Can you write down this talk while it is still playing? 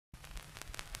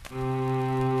Dalam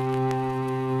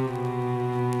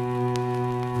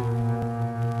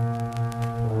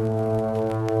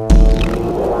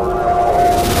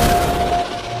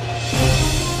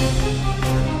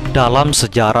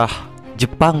sejarah,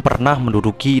 Jepang pernah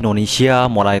menduduki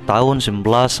Indonesia mulai tahun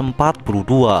 1942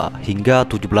 hingga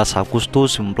 17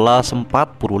 Agustus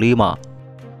 1945.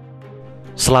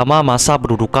 Selama masa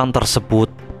pendudukan tersebut,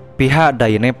 pihak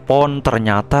dari Nippon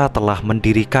ternyata telah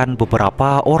mendirikan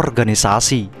beberapa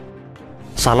organisasi,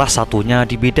 salah satunya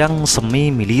di bidang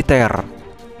semi militer.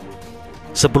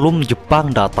 Sebelum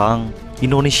Jepang datang,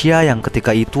 Indonesia yang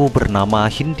ketika itu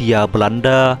bernama Hindia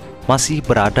Belanda masih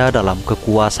berada dalam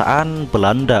kekuasaan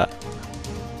Belanda.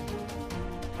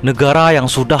 Negara yang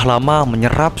sudah lama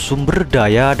menyerap sumber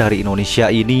daya dari Indonesia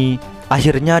ini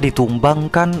akhirnya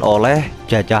ditumbangkan oleh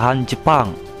jajahan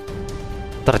Jepang.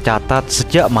 Tercatat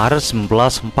sejak Maret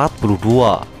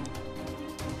 1942.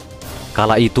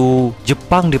 Kala itu,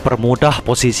 Jepang dipermudah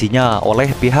posisinya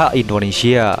oleh pihak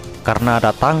Indonesia karena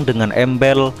datang dengan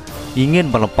embel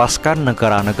ingin melepaskan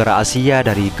negara-negara Asia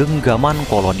dari genggaman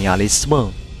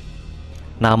kolonialisme.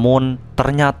 Namun,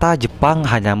 ternyata Jepang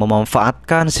hanya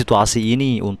memanfaatkan situasi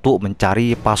ini untuk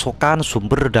mencari pasokan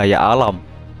sumber daya alam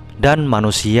dan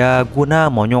manusia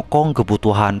guna menyokong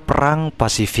kebutuhan Perang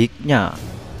Pasifiknya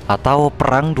atau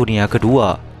Perang Dunia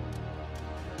Kedua.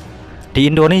 Di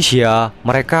Indonesia,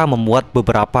 mereka membuat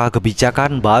beberapa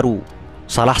kebijakan baru,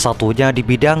 salah satunya di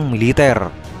bidang militer.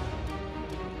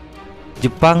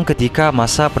 Jepang ketika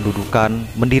masa pendudukan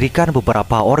mendirikan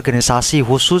beberapa organisasi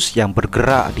khusus yang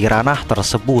bergerak di ranah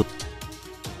tersebut.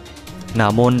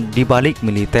 Namun di balik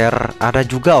militer ada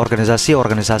juga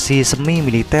organisasi-organisasi semi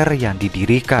militer yang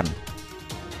didirikan.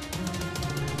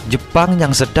 Jepang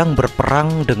yang sedang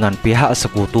berperang dengan pihak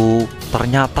sekutu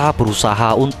ternyata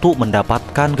berusaha untuk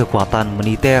mendapatkan kekuatan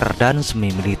militer dan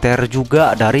semi militer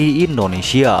juga dari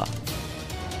Indonesia.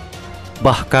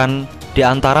 Bahkan di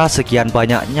antara sekian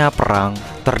banyaknya perang,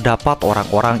 terdapat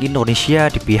orang-orang Indonesia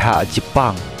di pihak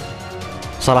Jepang.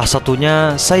 Salah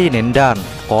satunya Seinindan,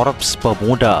 Korps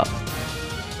Pemuda.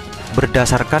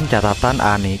 Berdasarkan catatan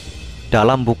Aneh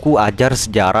dalam buku ajar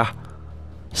sejarah,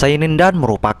 Seinindan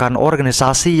merupakan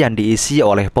organisasi yang diisi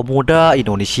oleh pemuda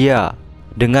Indonesia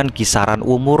dengan kisaran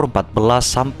umur 14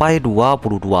 sampai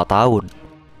 22 tahun.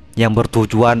 Yang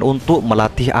bertujuan untuk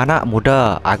melatih anak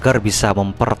muda agar bisa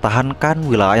mempertahankan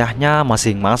wilayahnya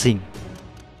masing-masing.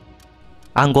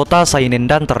 Anggota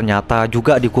Seinindan ternyata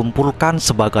juga dikumpulkan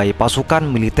sebagai pasukan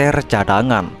militer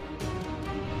cadangan.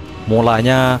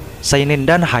 Mulanya,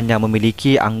 Seinindan hanya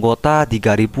memiliki anggota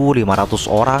 3.500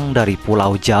 orang dari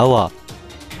Pulau Jawa.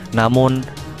 Namun,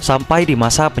 sampai di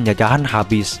masa penjajahan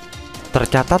habis,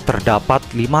 tercatat terdapat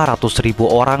 500.000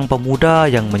 orang pemuda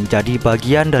yang menjadi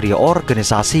bagian dari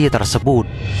organisasi tersebut.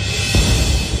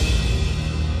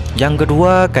 Yang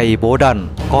kedua,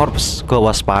 Kaibodan, Korps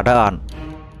Kewaspadaan.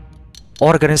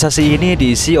 Organisasi ini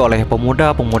diisi oleh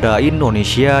pemuda-pemuda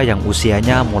Indonesia yang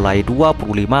usianya mulai 25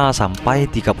 sampai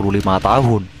 35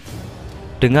 tahun.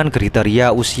 Dengan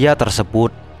kriteria usia tersebut,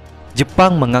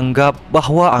 Jepang menganggap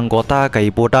bahwa anggota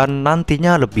Kaibodan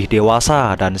nantinya lebih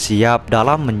dewasa dan siap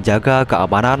dalam menjaga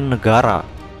keamanan negara.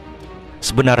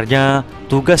 Sebenarnya,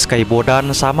 tugas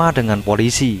Kaibodan sama dengan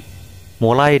polisi,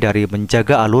 mulai dari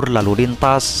menjaga alur lalu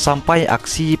lintas sampai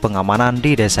aksi pengamanan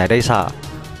di desa-desa.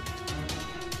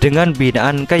 Dengan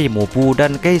binaan Kaimubu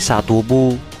dan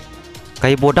Kaisatubu,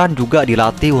 Kaibodan juga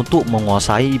dilatih untuk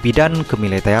menguasai bidang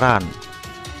kemiliteran.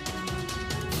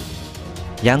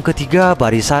 Yang ketiga,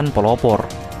 Barisan Pelopor.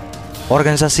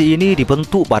 Organisasi ini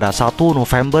dibentuk pada 1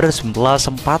 November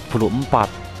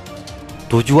 1944.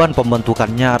 Tujuan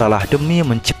pembentukannya adalah demi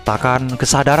menciptakan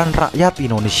kesadaran rakyat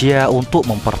Indonesia untuk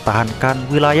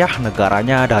mempertahankan wilayah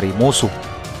negaranya dari musuh.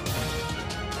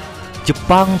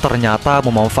 Jepang ternyata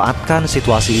memanfaatkan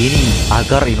situasi ini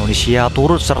agar Indonesia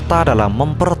turut serta dalam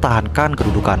mempertahankan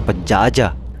kedudukan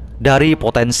penjajah dari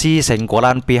potensi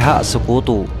senggolan pihak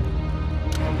sekutu.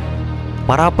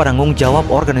 Para penanggung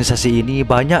jawab organisasi ini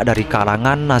banyak dari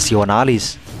kalangan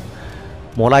nasionalis,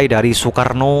 mulai dari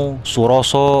Soekarno,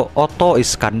 Suroso, Otto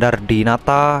Iskandar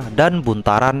Dinata, dan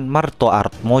Buntaran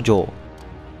Martoatmojo.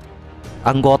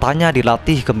 Anggotanya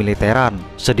dilatih kemiliteran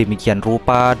sedemikian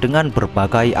rupa dengan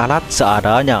berbagai alat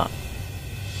seadanya.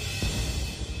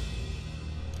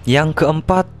 Yang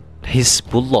keempat,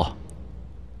 Hizbullah.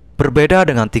 Berbeda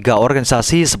dengan tiga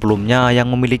organisasi sebelumnya yang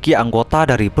memiliki anggota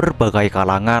dari berbagai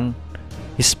kalangan,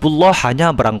 Hizbullah hanya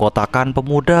beranggotakan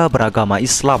pemuda beragama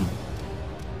Islam.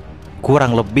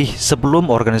 Kurang lebih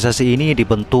sebelum organisasi ini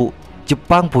dibentuk,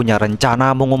 Jepang punya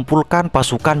rencana mengumpulkan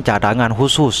pasukan cadangan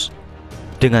khusus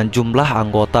dengan jumlah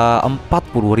anggota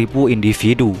 40.000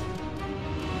 individu.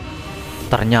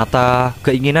 Ternyata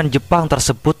keinginan Jepang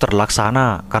tersebut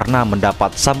terlaksana karena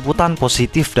mendapat sambutan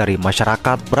positif dari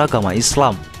masyarakat beragama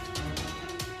Islam,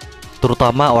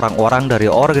 terutama orang-orang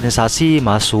dari organisasi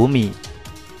Masumi.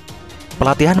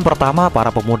 Pelatihan pertama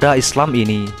para pemuda Islam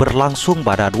ini berlangsung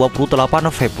pada 28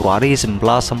 Februari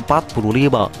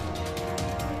 1945.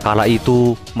 Kala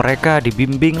itu mereka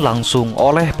dibimbing langsung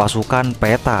oleh pasukan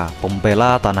peta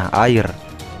pembela tanah air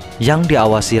yang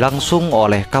diawasi langsung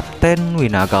oleh Kapten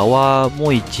Winagawa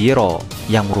Moichiro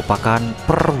yang merupakan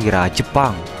perwira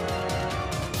Jepang.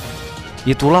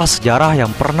 Itulah sejarah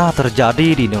yang pernah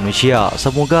terjadi di Indonesia.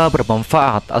 Semoga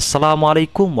bermanfaat.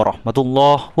 Assalamualaikum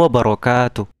warahmatullahi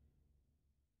wabarakatuh.